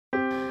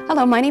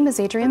Hello, my name is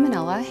Adrian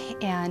Manila,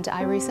 and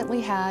I recently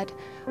had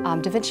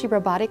Da Vinci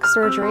robotic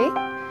surgery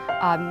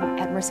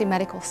at Mercy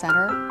Medical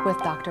Center with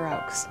Dr.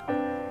 Oakes.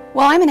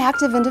 Well, I'm an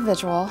active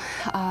individual.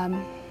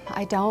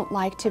 I don't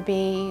like to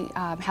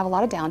have a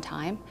lot of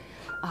downtime.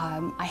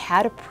 I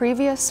had a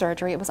previous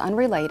surgery. It was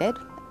unrelated.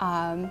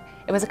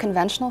 It was a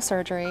conventional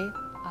surgery.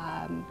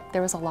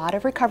 There was a lot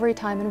of recovery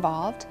time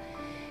involved.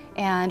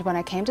 And when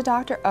I came to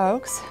Dr.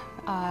 Oakes,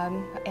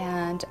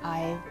 and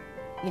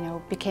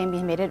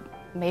he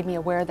made me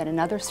aware that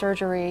another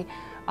surgery,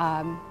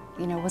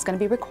 was going to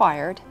be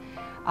required.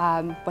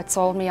 What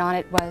sold me on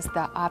it was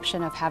the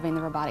option of having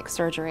the robotic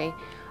surgery.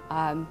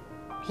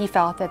 He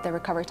felt that the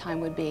recovery time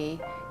would be,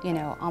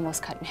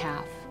 almost cut in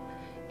half.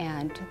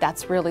 And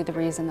that's really the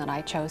reason that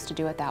I chose to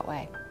do it that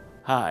way.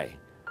 Hi,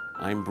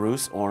 I'm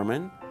Bruce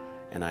Ormond,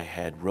 and I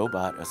had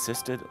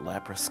robot-assisted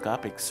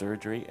laparoscopic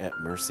surgery at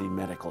Mercy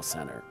Medical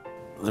Center.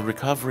 The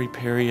recovery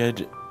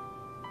period,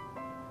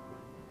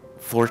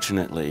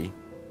 fortunately,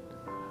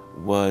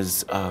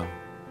 was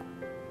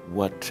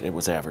what it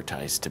was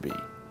advertised to be.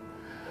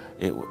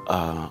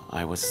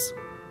 I was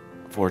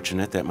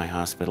fortunate that my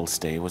hospital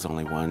stay was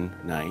only one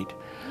night.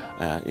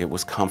 It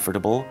was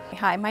comfortable.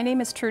 Hi, my name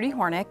is Trudy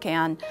Hornick,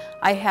 and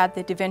I had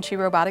the Da Vinci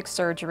robotic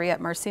surgery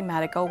at Mercy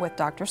Medical with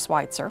Dr.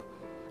 Schweitzer.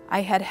 I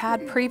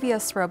had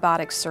previous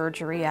robotic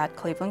surgery at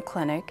Cleveland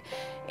Clinic,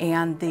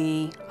 and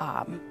the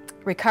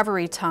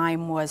recovery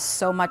time was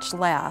so much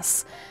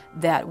less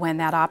that when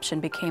that option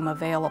became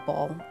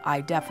available,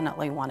 I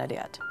definitely wanted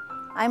it.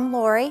 I'm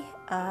Laurie.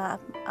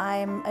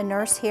 I'm a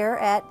nurse here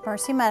at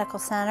Mercy Medical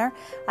Center.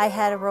 I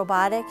had a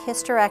robotic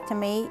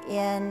hysterectomy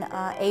in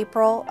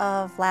April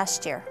of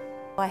last year.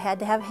 I had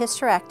to have a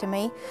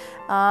hysterectomy.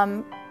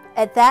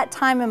 At that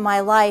time in my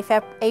life,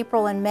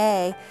 April and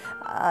May,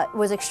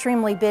 was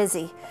extremely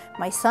busy.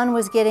 My son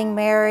was getting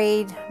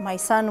married. My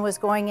son was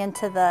going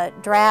into the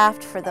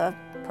draft for the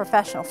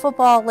Professional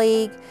Football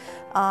League,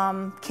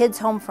 kids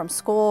home from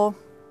school.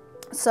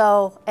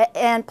 So,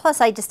 and plus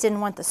I just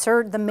didn't want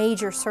the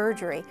major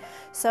surgery.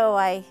 So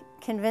I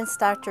convinced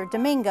Dr.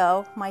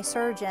 Domingo, my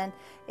surgeon,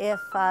 if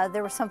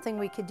there was something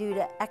we could do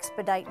to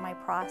expedite my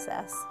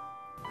process.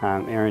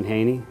 I'm Erin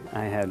Haney.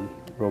 I had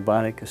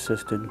robotic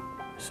assisted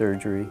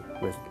surgery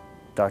with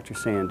Dr.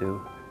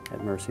 Sandu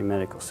at Mercy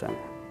Medical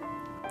Center.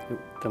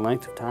 The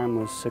length of time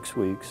was 6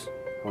 weeks.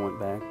 I went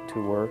back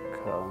to work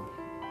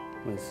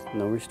with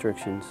no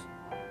restrictions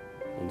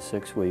in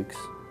 6 weeks.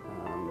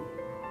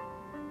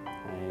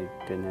 I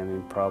didn't have any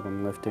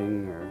problem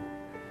lifting or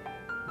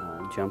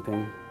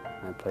jumping.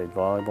 I played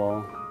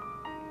volleyball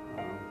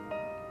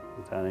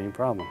without any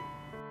problem.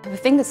 The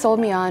thing that sold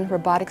me on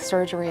robotic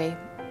surgery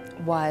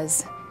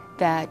was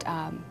that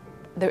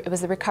it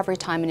was the recovery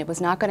time, and it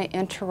was not going to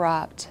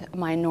interrupt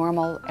my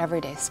normal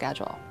everyday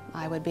schedule.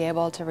 I would be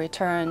able to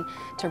return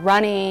to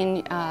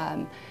running,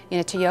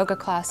 to yoga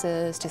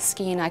classes, to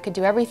skiing. I could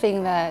do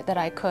everything that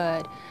I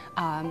could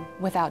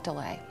without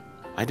delay.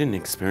 I didn't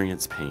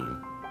experience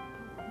pain.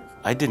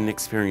 I didn't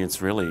experience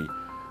really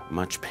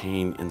much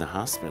pain in the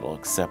hospital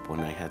except when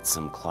I had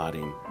some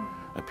clotting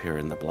appear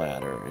in the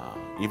bladder.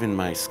 Even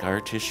my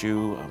scar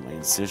tissue, my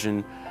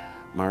incision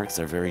marks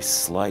are very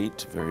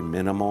slight, very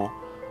minimal.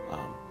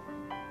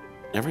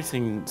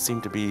 Everything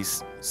seemed to be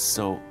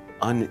so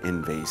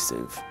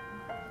uninvasive.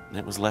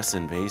 It was less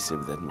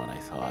invasive than what I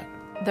thought.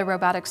 The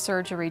robotic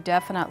surgery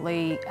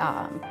definitely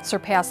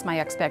surpassed my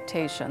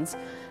expectations.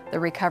 The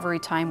recovery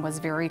time was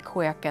very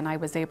quick, and I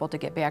was able to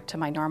get back to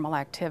my normal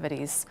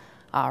activities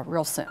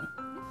real soon.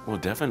 Well,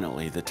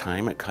 definitely the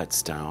time it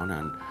cuts down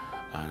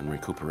on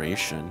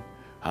recuperation,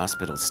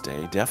 hospital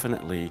stay,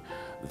 definitely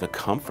the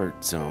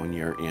comfort zone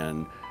you're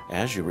in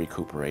as you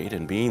recuperate,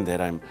 and being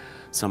that I'm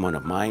someone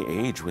of my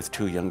age with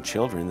 2 young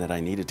children that I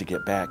needed to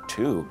get back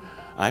to,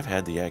 I've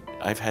had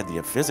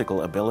the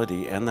physical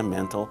ability and the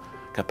mental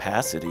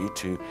capacity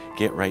to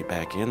get right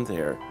back in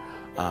there.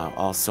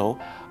 Also,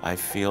 I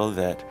feel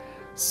that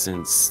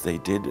since they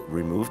did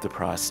remove the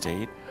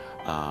prostate,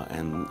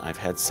 and I've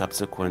had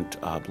subsequent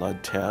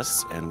blood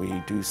tests, and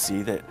we do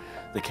see that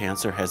the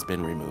cancer has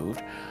been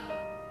removed,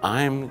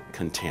 I'm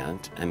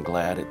content and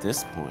glad at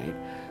this point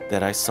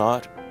that I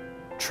sought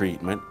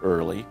treatment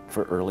early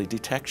for early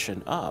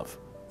detection of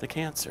the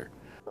cancer.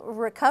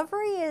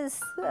 Recovery is,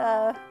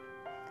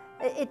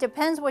 it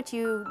depends what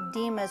you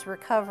deem as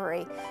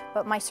recovery,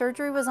 but my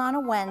surgery was on a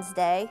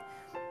Wednesday.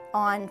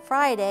 On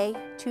Friday,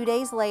 2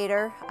 days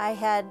later, I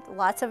had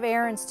lots of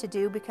errands to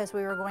do because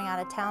we were going out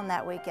of town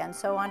that weekend.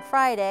 So on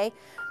Friday,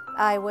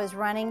 I was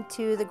running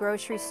to the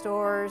grocery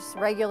stores,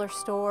 regular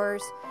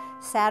stores.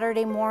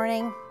 Saturday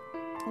morning,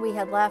 we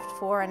had left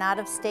for an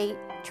out-of-state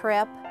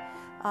trip,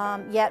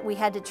 yet we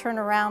had to turn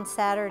around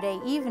Saturday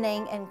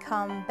evening and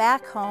come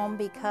back home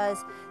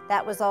because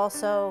that was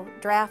also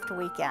draft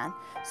weekend.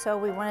 So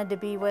we wanted to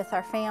be with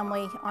our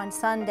family on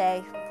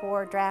Sunday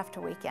for draft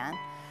weekend.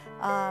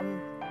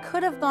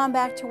 Could have gone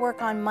back to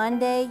work on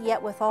Monday, yet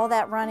with all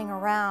that running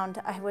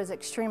around, I was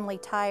extremely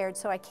tired,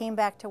 so I came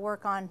back to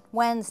work on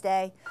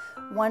Wednesday,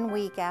 1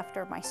 week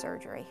after my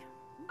surgery.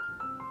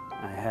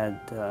 I had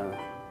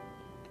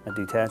a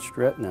detached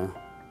retina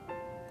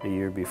a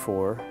year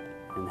before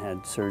and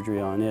had surgery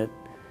on it,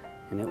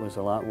 and it was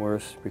a lot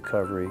worse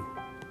recovery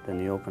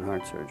than the open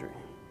heart surgery.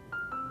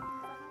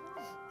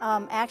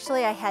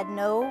 Actually, I had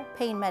no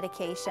pain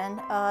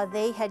medication.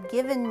 They had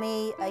given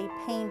me a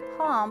pain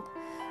pump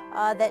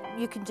that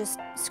you can just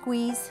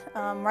squeeze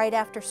right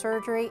after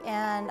surgery,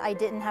 and I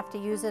didn't have to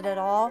use it at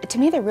all. To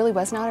me, there really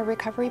was not a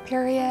recovery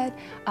period.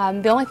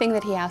 The only thing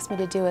that he asked me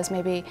to do is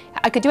maybe,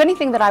 I could do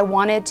anything that I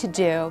wanted to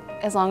do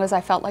as long as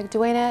I felt like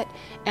doing it,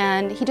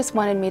 and he just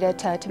wanted me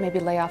to maybe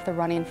lay off the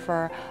running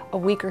for a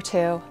week or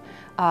two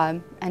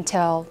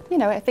until, you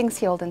know, things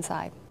healed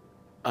inside.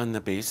 On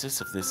the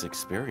basis of this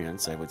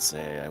experience, I would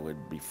say I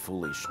would be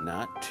foolish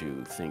not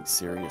to think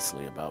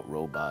seriously about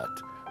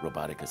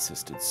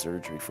robotic-assisted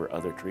surgery for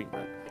other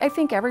treatment. I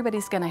think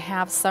everybody's going to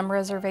have some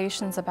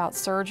reservations about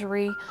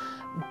surgery,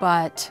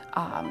 but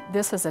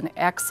this is an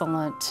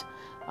excellent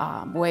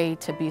way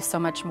to be so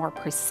much more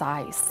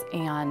precise,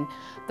 and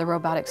the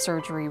robotic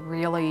surgery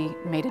really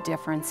made a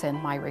difference in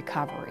my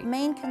recovery.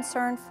 Main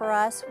concern for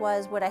us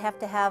was, would I have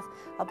to have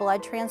a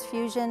blood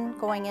transfusion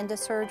going into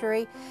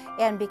surgery?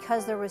 And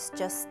because there was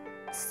just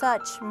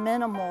such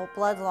minimal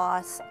blood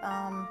loss,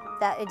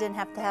 that it didn't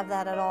have to have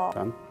that at all.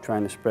 I'm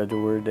trying to spread the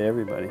word to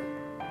everybody.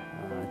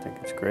 I think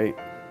it's great.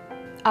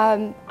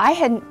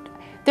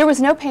 There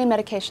was no pain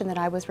medication that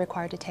I was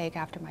required to take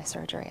after my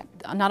surgery.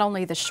 Not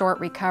only the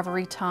short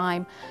recovery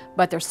time,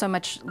 but they're so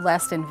much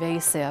less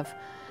invasive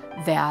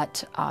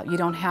that you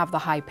don't have the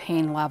high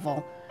pain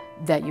level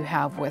that you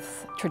have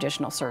with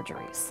traditional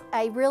surgeries.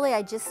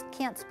 I just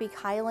can't speak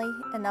highly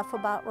enough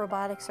about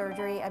robotic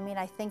surgery. I mean,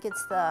 I think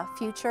it's the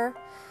future.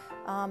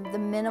 The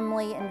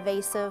minimally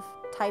invasive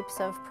types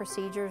of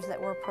procedures that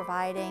we're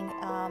providing,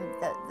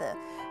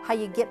 how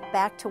you get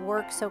back to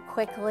work so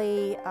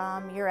quickly,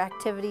 your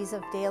activities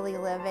of daily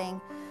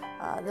living,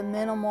 the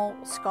minimal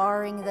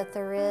scarring that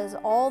there is,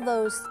 all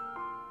those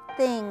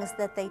things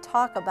that they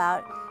talk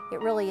about, it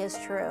really is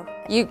true.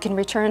 You can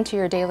return to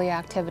your daily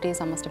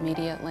activities almost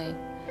immediately.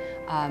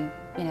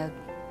 You know,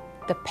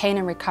 the pain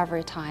and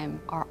recovery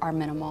time are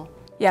minimal.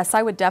 Yes,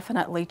 I would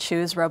definitely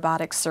choose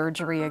robotic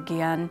surgery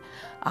again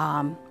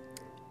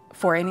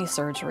for any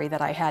surgery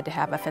that I had to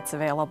have if it's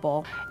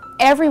available.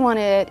 Everyone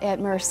at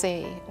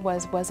Mercy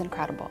was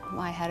incredible.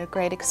 I had a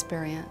great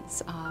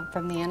experience,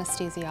 from the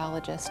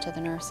anesthesiologist to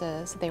the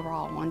nurses. They were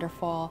all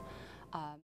wonderful.